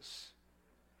circumstances.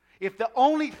 If the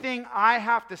only thing I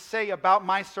have to say about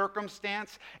my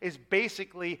circumstance is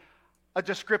basically a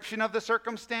description of the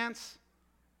circumstance,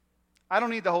 I don't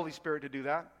need the Holy Spirit to do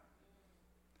that.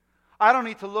 I don't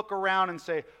need to look around and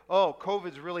say, oh,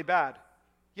 COVID's really bad.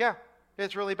 Yeah,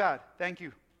 it's really bad. Thank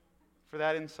you for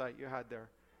that insight you had there.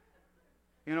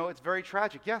 You know, it's very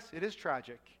tragic. Yes, it is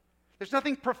tragic. There's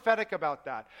nothing prophetic about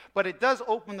that. But it does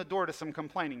open the door to some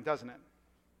complaining, doesn't it?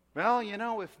 Well, you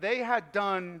know, if they had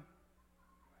done,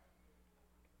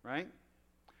 right?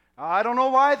 I don't know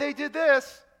why they did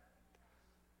this.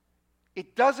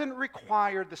 It doesn't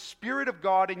require the Spirit of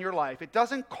God in your life. It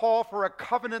doesn't call for a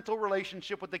covenantal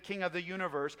relationship with the King of the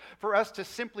universe for us to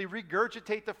simply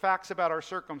regurgitate the facts about our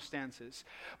circumstances.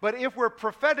 But if we're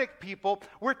prophetic people,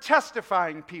 we're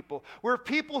testifying people. We're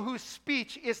people whose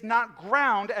speech is not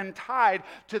ground and tied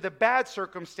to the bad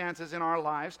circumstances in our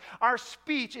lives. Our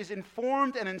speech is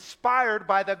informed and inspired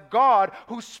by the God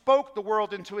who spoke the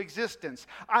world into existence.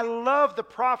 I love the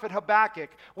prophet Habakkuk.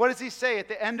 What does he say at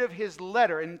the end of his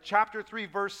letter in chapter 3,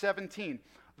 verse 17?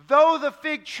 Though the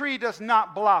fig tree does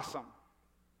not blossom.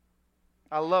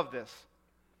 I love this.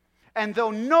 And though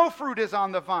no fruit is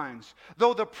on the vines,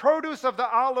 though the produce of the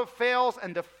olive fails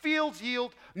and the fields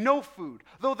yield no food,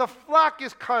 though the flock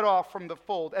is cut off from the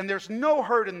fold and there's no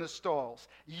herd in the stalls,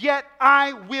 yet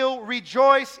I will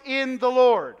rejoice in the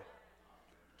Lord.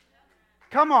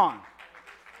 Come on.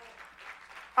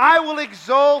 I will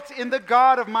exult in the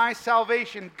God of my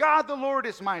salvation. God the Lord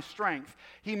is my strength.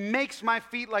 He makes my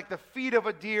feet like the feet of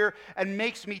a deer and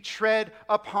makes me tread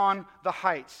upon the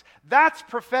heights. That's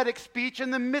prophetic speech in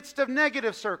the midst of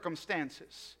negative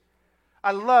circumstances.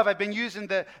 I've been using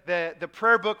the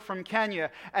prayer book from Kenya,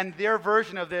 and their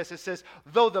version of this, it says,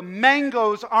 though the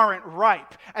mangoes aren't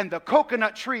ripe and the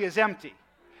coconut tree is empty,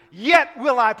 yet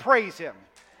will I praise him.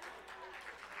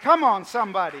 Come on,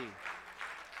 somebody.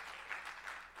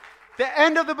 The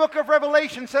end of the book of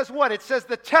Revelation says what? It says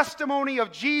the testimony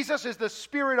of Jesus is the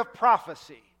spirit of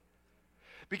prophecy.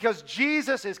 Because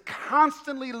Jesus is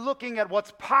constantly looking at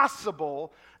what's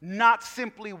possible, not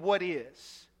simply what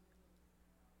is.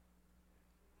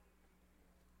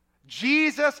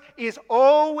 Jesus is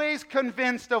always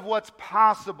convinced of what's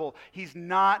possible. He's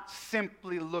not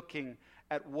simply looking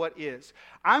at what is.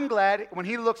 I'm glad when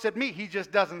he looks at me, he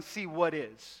just doesn't see what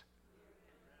is.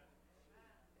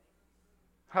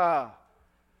 I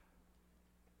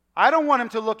don't want him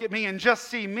to look at me and just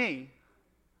see me.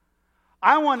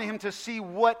 I want him to see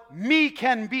what me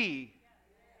can be.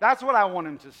 That's what I want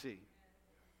him to see.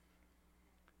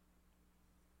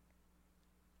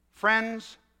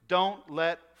 Friends, don't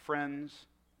let friends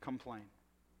complain.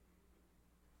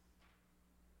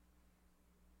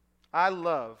 I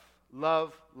love.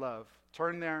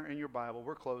 Turn there in your Bible.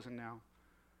 We're closing now.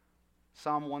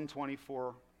 Psalm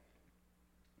 124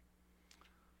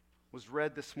 was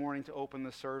read this morning to open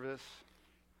the service.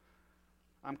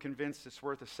 I'm convinced it's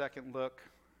worth a second look.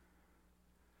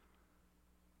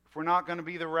 If we're not going to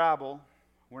be the rabble,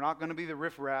 we're not going to be the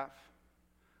riffraff,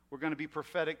 we're going to be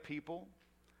prophetic people.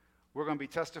 We're going to be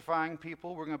testifying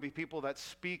people. We're going to be people that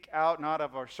speak out not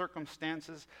of our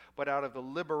circumstances, but out of the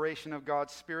liberation of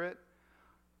God's Spirit.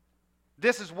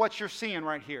 This is what you're seeing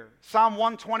right here. Psalm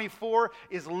 124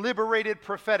 is liberated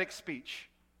prophetic speech.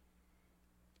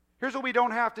 Here's what we don't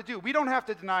have to do. We don't have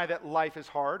to deny that life is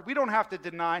hard. We don't have to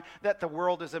deny that the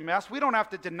world is a mess. We don't have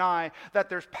to deny that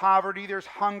there's poverty, there's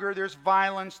hunger, there's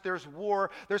violence, there's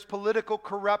war, there's political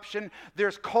corruption,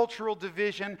 there's cultural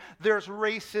division, there's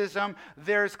racism,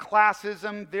 there's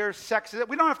classism, there's sexism.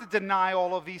 We don't have to deny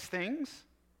all of these things.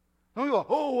 And we go,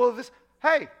 oh, well, this.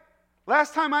 Hey,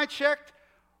 last time I checked,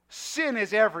 sin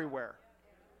is everywhere.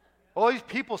 All these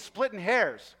people splitting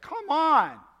hairs. Come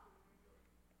on.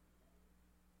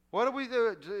 What do we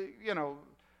do? You know,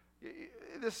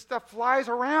 this stuff flies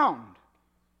around.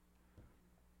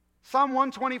 Psalm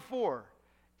 124.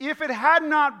 If it had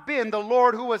not been the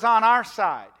Lord who was on our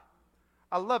side.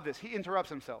 I love this. He interrupts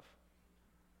himself.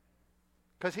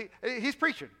 Because he's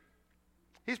preaching.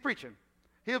 He's preaching.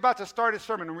 He was about to start his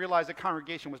sermon and realize the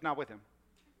congregation was not with him.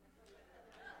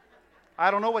 I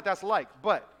don't know what that's like,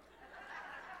 but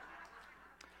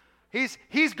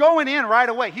He's going in right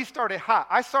away. He started hot.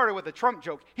 I started with a Trump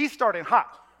joke. He started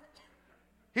hot.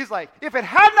 He's like, if it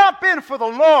had not been for the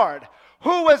Lord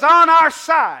who was on our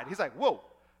side. He's like, whoa,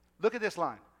 look at this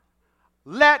line.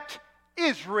 Let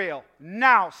Israel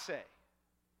now say.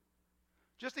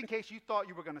 Just in case you thought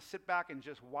you were going to sit back and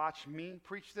just watch me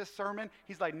preach this sermon,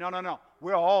 he's like, no.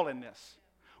 We're all in this.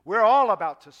 We're all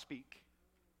about to speak.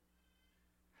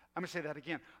 I'm going to say that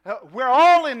again. We're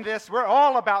all in this. We're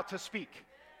all about to speak.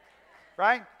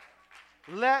 Right?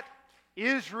 Let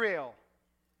Israel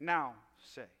now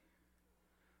say.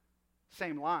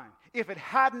 Same line. If it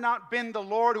had not been the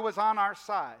Lord who was on our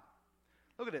side.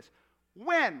 Look at this.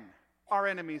 When our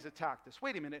enemies attacked us.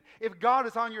 Wait a minute. If God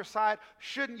is on your side,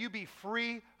 shouldn't you be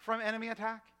free from enemy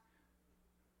attack?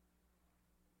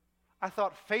 I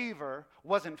thought favor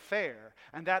wasn't fair,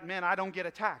 and that meant I don't get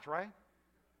attacked, right?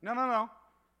 No.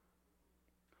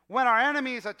 When our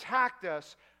enemies attacked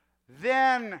us,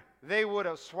 then they would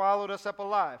have swallowed us up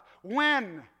alive.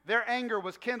 When their anger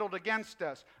was kindled against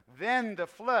us, then the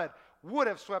flood would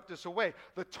have swept us away.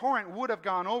 The torrent would have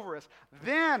gone over us.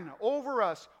 Then over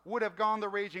us would have gone the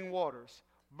raging waters.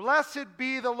 Blessed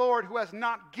be the Lord who has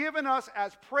not given us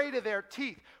as prey to their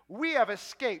teeth. We have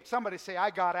escaped. Somebody say,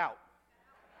 I got out.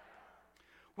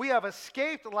 We have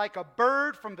escaped like a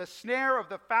bird from the snare of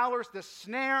the fowlers. The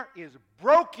snare is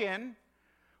broken.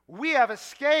 We have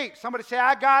escaped. Somebody say,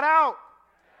 I got out.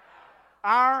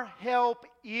 Our help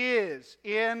is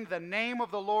in the name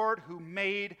of the Lord who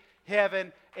made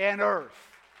heaven and earth.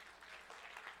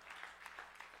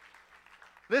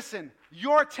 Listen,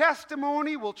 your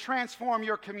testimony will transform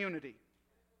your community.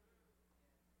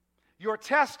 Your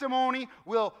testimony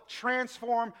will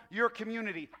transform your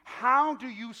community. How do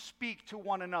you speak to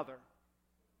one another?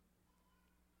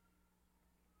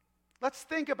 Let's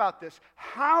think about this.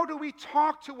 How do we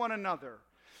talk to one another?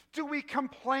 Do we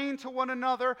complain to one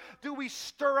another? Do we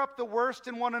stir up the worst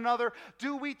in one another?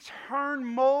 Do we turn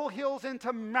molehills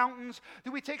into mountains?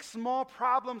 Do we take small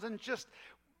problems and just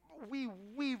we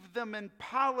weave them and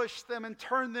polish them and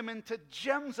turn them into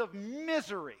gems of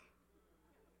misery?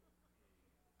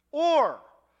 Or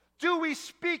do we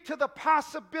speak to the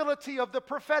possibility of the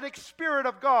prophetic Spirit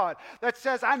of God that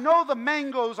says, I know the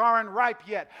mangoes aren't ripe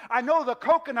yet. I know the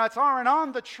coconuts aren't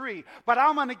on the tree, but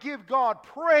I'm going to give God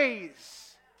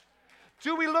praise.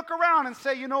 Do we look around and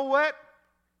say, you know what?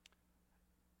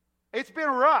 It's been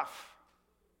rough.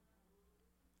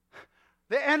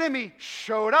 The enemy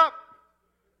showed up.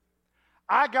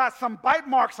 I got some bite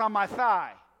marks on my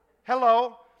thigh.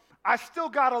 Hello. I still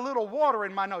got a little water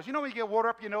in my nose. You know when you get water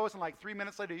up your nose and like 3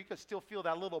 minutes later you can still feel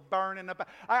that little burn in the back.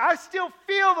 I still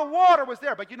feel the water was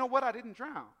there, but you know what? I didn't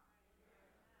drown.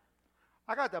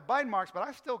 I got the bite marks, but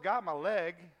I still got my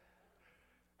leg.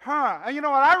 And you know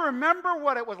what? I remember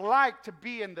what it was like to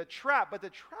be in the trap, but the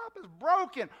trap is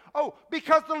broken. Oh,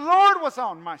 because the Lord was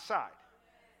on my side.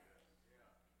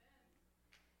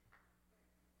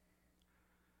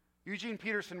 Eugene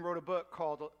Peterson wrote a book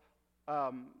called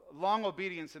Long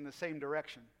Obedience in the Same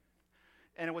Direction.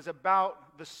 And it was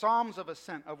about the Psalms of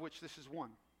Ascent, of which this is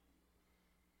one.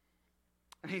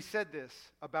 And he said this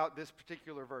about this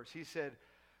particular verse. He said,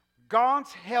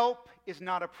 God's help is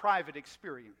not a private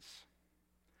experience.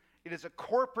 It is a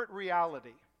corporate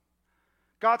reality.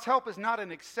 God's help is not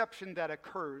an exception that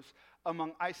occurs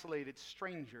among isolated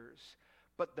strangers,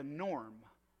 but the norm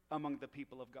among the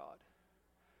people of God.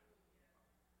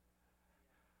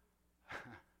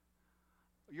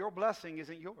 Your blessing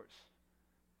isn't yours.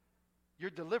 Your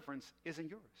deliverance isn't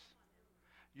yours.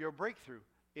 Your breakthrough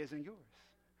isn't yours.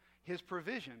 His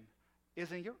provision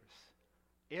isn't yours.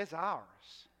 It's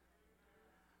ours.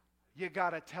 You got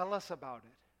to tell us about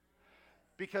it.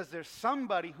 Because there's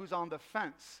somebody who's on the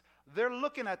fence. They're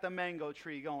looking at the mango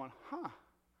tree going,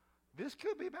 this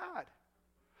could be bad.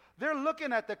 They're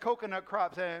looking at the coconut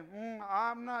crop saying,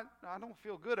 I don't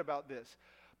feel good about this.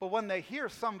 But when they hear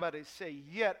somebody say,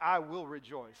 yet I will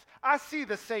rejoice. I see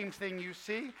the same thing you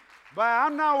see, but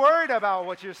I'm not worried about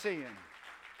what you're seeing.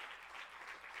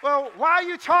 Well, why are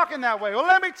you talking that way? Well,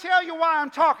 let me tell you why I'm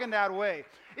talking that way.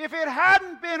 If it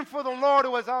hadn't been for the Lord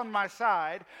who was on my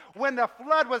side, when the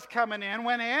flood was coming in,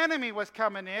 when the enemy was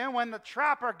coming in, when the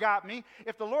trapper got me,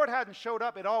 if the Lord hadn't showed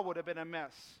up, it all would have been a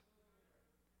mess.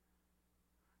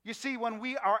 You see, when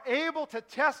we are able to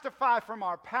testify from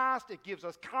our past, it gives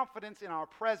us confidence in our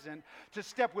present to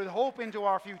step with hope into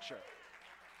our future.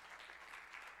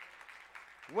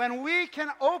 When we can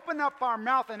open up our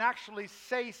mouth and actually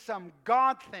say some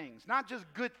God things, not just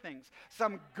good things,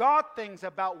 some God things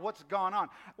about what's gone on.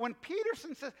 When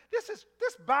Peterson says, this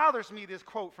bothers me, this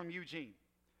quote from Eugene,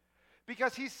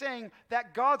 because he's saying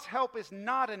that God's help is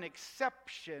not an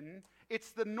exception,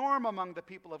 it's the norm among the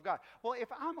people of God. Well, if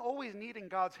I'm always needing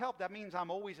God's help, that means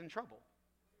I'm always in trouble.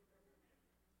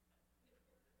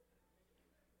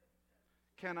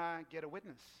 Can I get a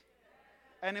witness?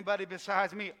 Anybody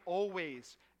besides me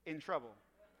always in trouble?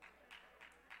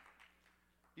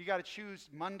 You got to choose.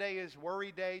 Monday is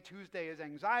worry day. Tuesday is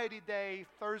anxiety day.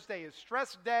 Thursday is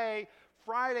stress day.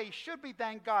 Friday should be,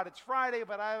 thank God, it's Friday,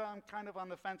 but I'm kind of on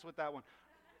the fence with that one.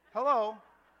 Hello?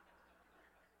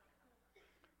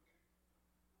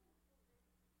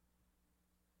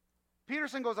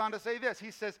 Peterson goes on to say this.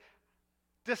 He says,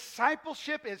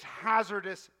 discipleship is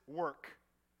hazardous work.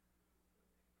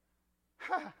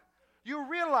 You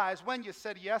realize when you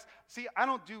said yes. See, I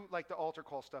don't do like the altar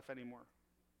call stuff anymore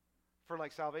for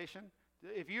like salvation.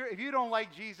 If you don't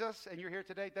like Jesus and you're here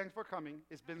today, thanks for coming.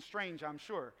 It's been strange, I'm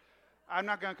sure. I'm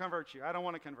not going to convert you. I don't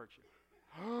want to convert you.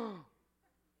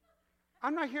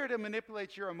 I'm not here to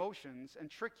manipulate your emotions and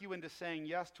trick you into saying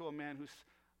yes to a man who's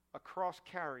a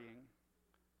cross-carrying,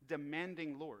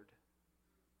 demanding Lord.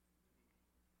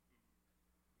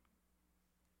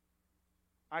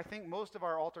 I think most of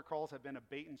our altar calls have been a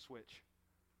bait and switch.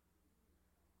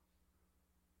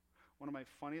 One of my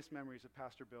funniest memories of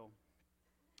Pastor Bill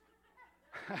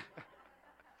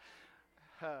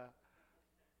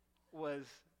was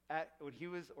when he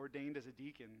was ordained as a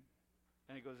deacon,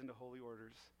 and he goes into holy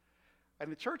orders.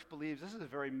 And the church believes this is a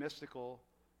very mystical,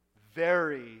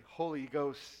 very Holy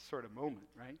Ghost sort of moment,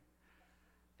 right?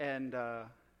 And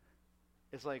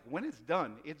it's like, when it's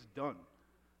done, it's done.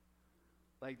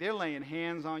 Like, they're laying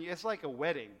hands on you. It's like a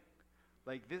wedding.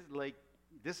 Like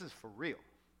this is for real.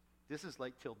 This is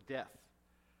like till death.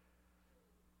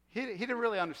 He didn't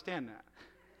really understand that.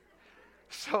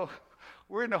 So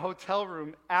we're in the hotel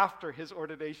room after his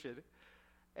ordination,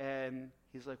 and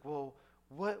he's like, well,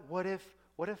 what if,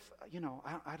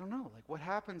 I don't know, like, what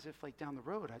happens if, like, down the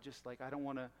road, I don't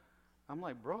want to, I'm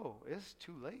like, bro, it's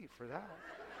too late for that.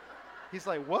 He's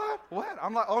like, what?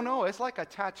 I'm like, oh, no, it's like a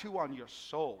tattoo on your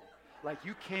soul. Like,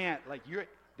 you can't, like,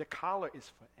 the collar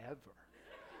is forever.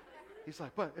 He's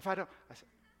like, but if I don't, I said,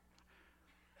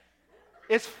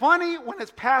 it's funny when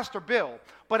it's Pastor Bill,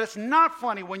 but it's not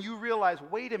funny when you realize,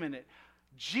 wait a minute,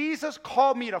 Jesus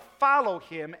called me to follow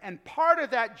him, and part of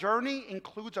that journey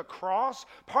includes a cross.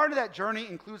 Part of that journey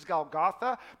includes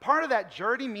Golgotha. Part of that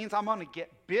journey means I'm going to get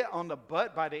bit on the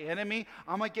butt by the enemy.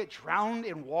 I'm going to get drowned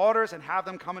in waters and have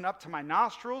them coming up to my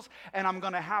nostrils, and I'm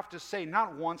going to have to say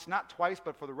not once, not twice,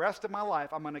 but for the rest of my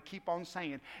life, I'm going to keep on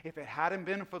saying, if it hadn't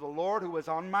been for the Lord who was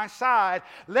on my side,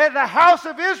 let the house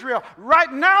of Israel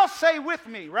right now say with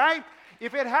me, right?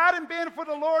 If it hadn't been for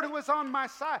the Lord who was on my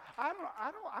side, I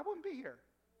wouldn't be here.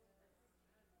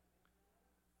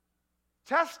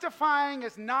 Testifying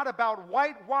is not about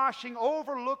whitewashing,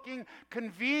 overlooking,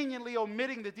 conveniently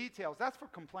omitting the details. That's for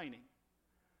complaining.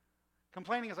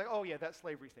 Complaining is like, oh yeah, that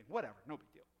slavery thing, whatever, no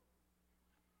big deal.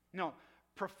 No,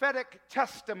 prophetic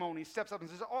testimony steps up and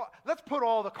says, oh, let's put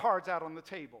all the cards out on the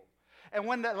table. And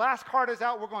when the last card is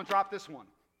out, we're going to drop this one.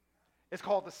 It's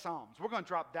called the Psalms. We're going to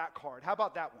drop that card. How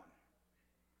about that one?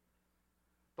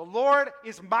 The Lord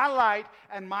is my light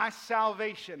and my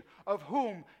salvation. Of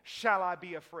whom shall I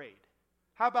be afraid?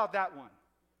 How about that one?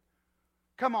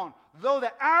 Come on. Though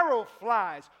the arrow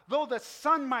flies, though the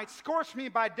sun might scorch me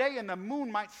by day and the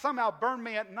moon might somehow burn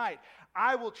me at night,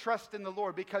 I will trust in the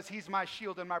Lord because he's my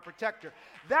shield and my protector.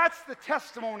 That's the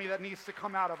testimony that needs to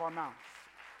come out of our mouths.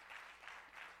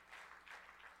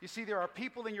 You see, there are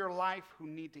people in your life who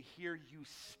need to hear you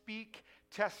speak,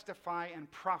 testify,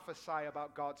 and prophesy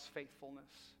about God's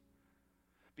faithfulness.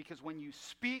 Because when you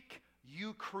speak,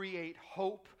 you create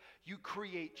hope, you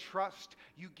create trust,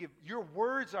 your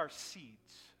words are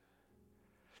seeds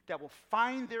that will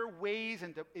find their ways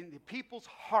into people's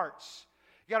hearts.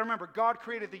 You got to remember, God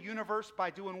created the universe by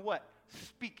doing what?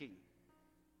 Speaking.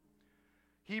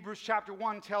 Hebrews chapter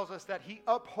 1 tells us that he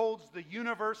upholds the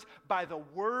universe by the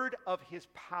word of his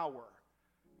power.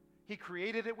 He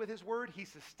created it with his word. He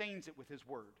sustains it with his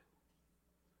word.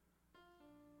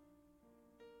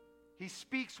 He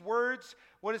speaks words.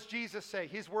 What does Jesus say?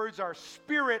 His words are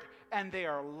spirit and they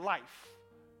are life.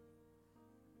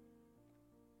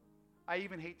 I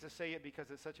even hate to say it because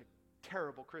it's such a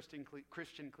terrible Christian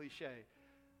cliche.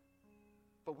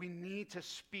 But we need to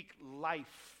speak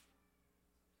life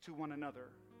to one another.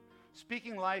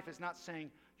 Speaking life is not saying,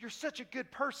 you're such a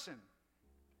good person.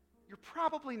 You're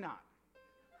probably not.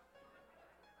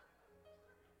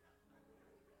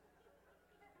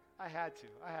 I had to.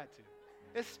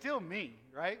 It's still me,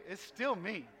 right? It's still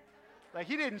me. Like,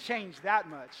 he didn't change that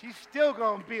much. He's still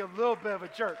going to be a little bit of a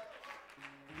jerk.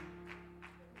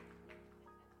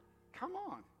 Come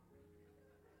on.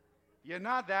 You're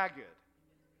not that good,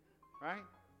 right?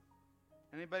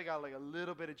 Anybody got like a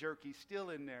little bit of jerky still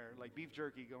in there, like beef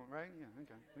jerky going, right? Yeah,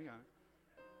 okay, we got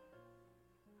it.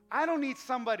 I don't need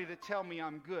somebody to tell me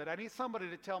I'm good. I need somebody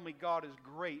to tell me God is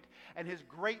great and his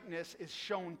greatness is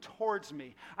shown towards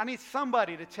me. I need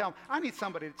somebody to tell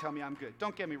me I'm good.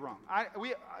 Don't get me wrong.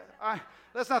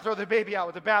 Let's not throw the baby out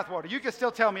with the bathwater. You can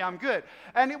still tell me I'm good.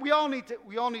 And we all need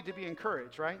to be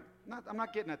encouraged, right? I'm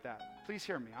not getting at that. Please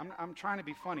hear me. I'm trying to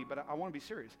be funny, but I want to be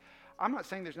serious. I'm not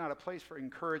saying there's not a place for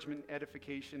encouragement,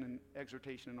 edification, and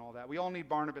exhortation and all that. We all need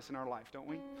Barnabas in our life, don't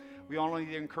we? We all need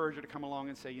the encourager to come along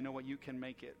and say, you know what, you can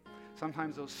make it.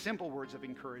 Sometimes those simple words of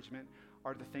encouragement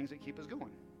are the things that keep us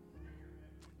going.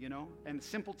 You know, and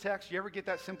simple text, you ever get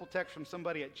that simple text from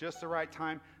somebody at just the right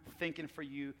time, thinking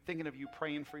of you,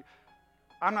 praying for you?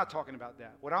 I'm not talking about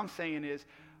that. What I'm saying is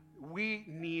we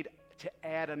need to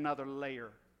add another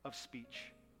layer of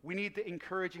speech. We need the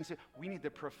encouraging, we need the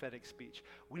prophetic speech.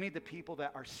 We need the people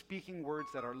that are speaking words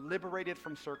that are liberated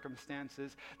from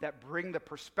circumstances, that bring the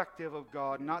perspective of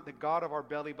God, not the God of our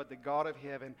belly, but the God of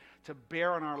heaven, to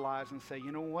bear on our lives and say,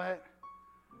 you know what?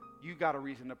 You got a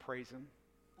reason to praise him.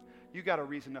 You got a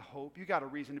reason to hope. You got a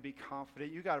reason to be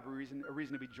confident. You got a reason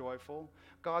to be joyful.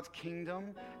 God's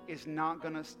kingdom is not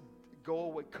going to go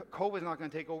away. COVID's not going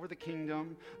to take over the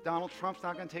kingdom. Donald Trump's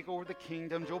not going to take over the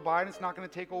kingdom. Joe Biden's not going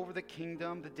to take over the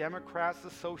kingdom. The Democrats, the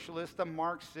socialists, the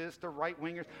Marxists, the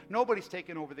right-wingers. Nobody's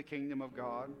taking over the kingdom of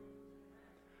God.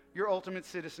 Your ultimate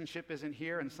citizenship isn't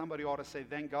here, and somebody ought to say,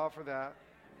 thank God for that.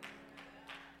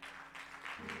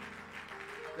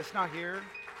 It's not here.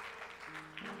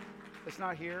 It's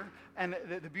not here. And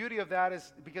the beauty of that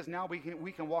is because now we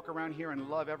can walk around here and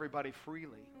love everybody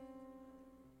freely.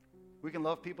 We can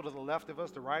love people to the left of us,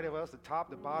 the right of us, the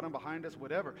top, the bottom, behind us,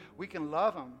 whatever. We can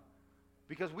love them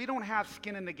because we don't have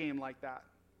skin in the game like that.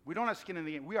 We don't have skin in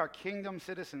the game. We are kingdom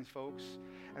citizens, folks.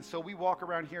 And so we walk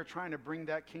around here trying to bring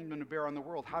that kingdom to bear on the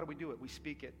world. How do we do it? We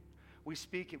speak it. We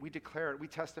speak it, we declare it, we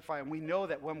testify, and we know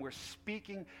that when we're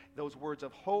speaking those words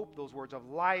of hope, those words of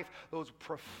life, those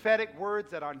prophetic words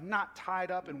that are not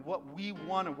tied up in what we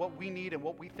want and what we need and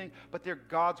what we think, but they're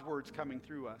God's words coming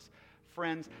through us.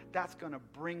 Friends, that's going to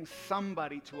bring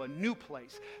somebody to a new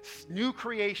place. New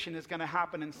creation is going to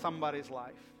happen in somebody's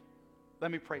life.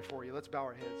 Let me pray for you. Let's bow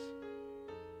our heads.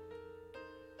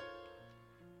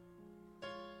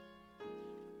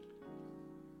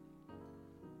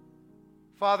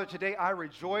 Father, today I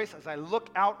rejoice as I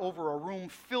look out over a room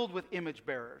filled with image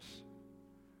bearers.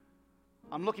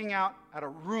 I'm looking out at a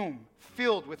room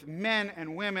filled with men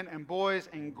and women and boys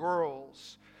and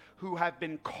girls who have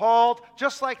been called,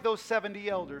 just like those 70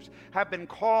 elders, have been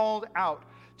called out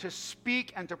to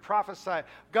speak and to prophesy.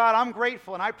 God, I'm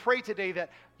grateful, and I pray today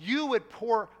that you would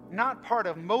pour not part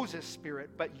of Moses' spirit,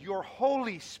 but your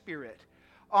Holy Spirit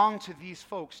onto these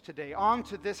folks today,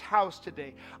 onto this house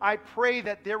today. I pray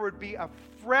that there would be a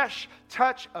fresh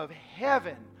touch of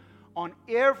heaven on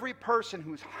every person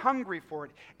who's hungry for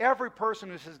it, every person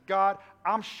who says, God,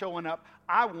 I'm showing up,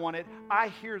 I want it, I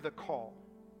hear the call.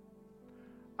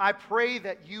 I pray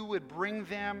that you would bring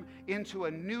them into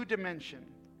a new dimension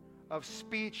of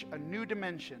speech, a new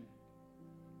dimension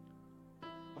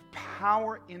of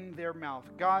power in their mouth.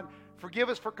 God, forgive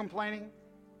us for complaining.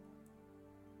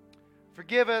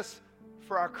 Forgive us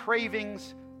for our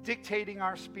cravings dictating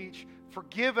our speech.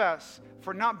 Forgive us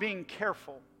for not being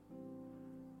careful,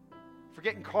 for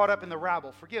getting caught up in the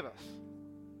rabble. Forgive us.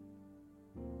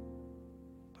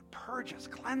 But purge us,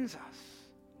 cleanse us.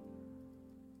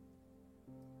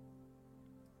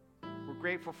 We're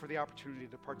grateful for the opportunity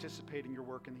to participate in your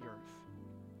work in the earth.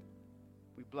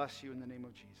 We bless you in the name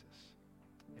of Jesus.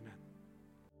 Amen.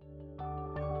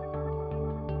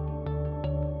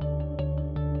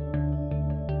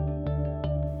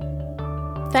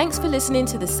 Thanks for listening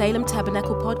to the Salem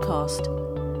Tabernacle podcast.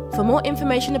 For more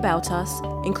information about us,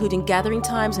 including gathering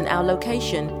times and our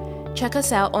location, check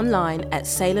us out online at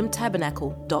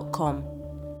salemtabernacle.com.